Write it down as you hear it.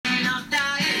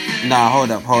Nah, hold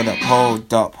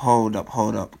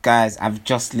up. Guys, I've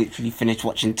just literally finished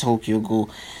watching Tokyo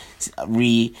Ghoul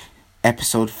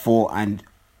episode 4, and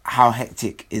how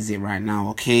hectic is it right now?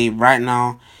 Okay, right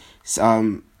now,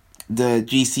 the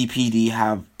GCPD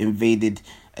have invaded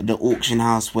the auction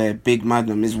house where Big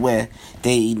Madam is, where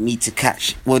they need to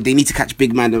catch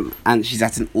Big Madam, and she's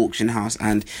at an auction house,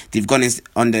 and they've gone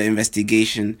under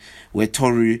investigation where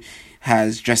Toru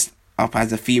has dressed up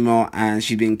as a female and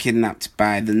she's been kidnapped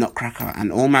by the Nutcracker,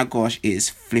 and oh my gosh, it is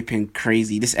flipping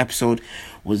crazy. This episode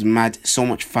was mad. So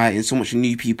much fighting, so much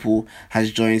new people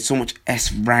has joined, so much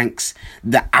S ranks.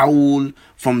 The Owl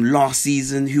from last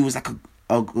season, who was like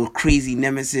a crazy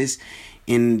nemesis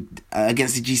in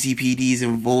against the GCPD, is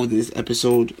involved in this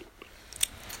episode.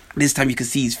 This time you can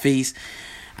see his face,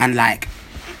 and like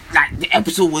the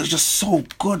episode was just so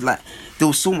good. Like, there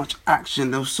was so much action,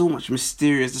 there was so much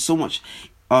mysterious, there's so much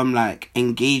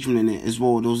engagement in it as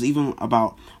well. There was even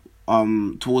about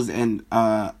towards the end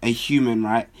a human,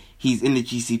 right? He's in the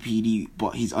GCPD,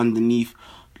 but he's underneath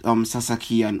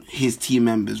Sasaki and his team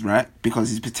members, right?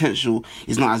 Because his potential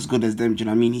is not as good as them. Do you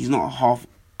know what I mean? He's not a half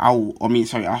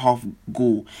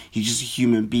ghoul. He's just a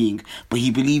human being. But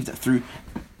he believed that through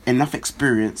enough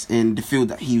experience in the field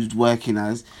that he was working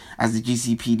as a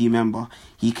GCPD member,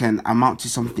 he can amount to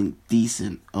something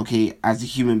decent, okay, as a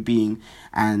human being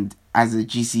and as a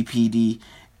GCPD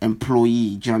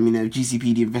employee. Do you know what I mean? A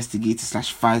GCPD investigator /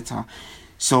 fighter.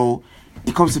 So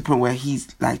it comes to the point where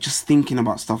he's like just thinking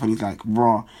about stuff, and he's like,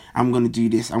 raw, I'm gonna do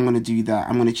this, I'm gonna do that,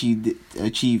 I'm gonna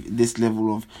achieve this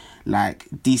level of like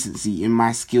decency in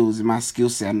my skills, in my skill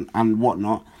set and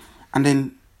whatnot. And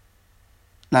then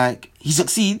like he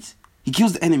succeeds, he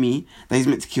kills the enemy that he's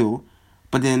meant to kill,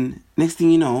 but then next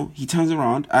thing you know, he turns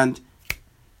around and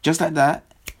just like that,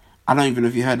 I don't even know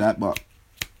if you heard that, but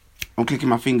I'm clicking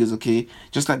my fingers, okay?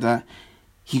 Just like that,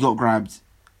 he got grabbed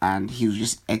and he was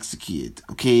just executed,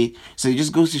 okay? So it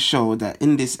just goes to show that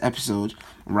in this episode,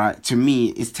 right, to me,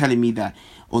 it's telling me that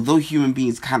although human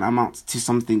beings can amount to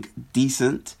something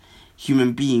decent,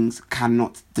 human beings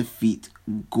cannot defeat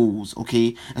ghouls,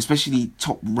 okay? Especially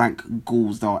top rank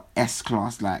ghouls that are S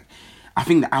class. Like, I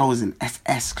think the Owl is an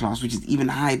SS class, which is even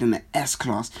higher than the S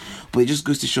class. But it just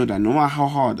goes to show that no matter how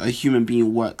hard a human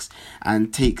being works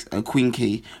and takes a Queen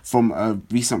K from a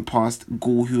recent past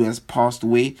ghoul who has passed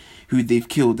away, who they've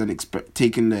killed and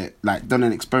done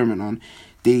an experiment on,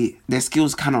 their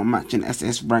skills cannot match an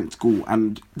SS ranked ghoul.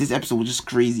 And this episode was just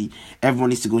crazy. Everyone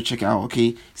needs to go check it out,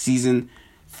 okay? Season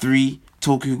 3,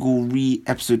 Tokyo Ghoul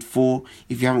episode 4.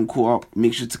 If you haven't caught up,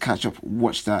 make sure to catch up,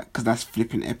 watch that, because that's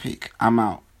flipping epic. I'm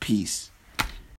out. Peace.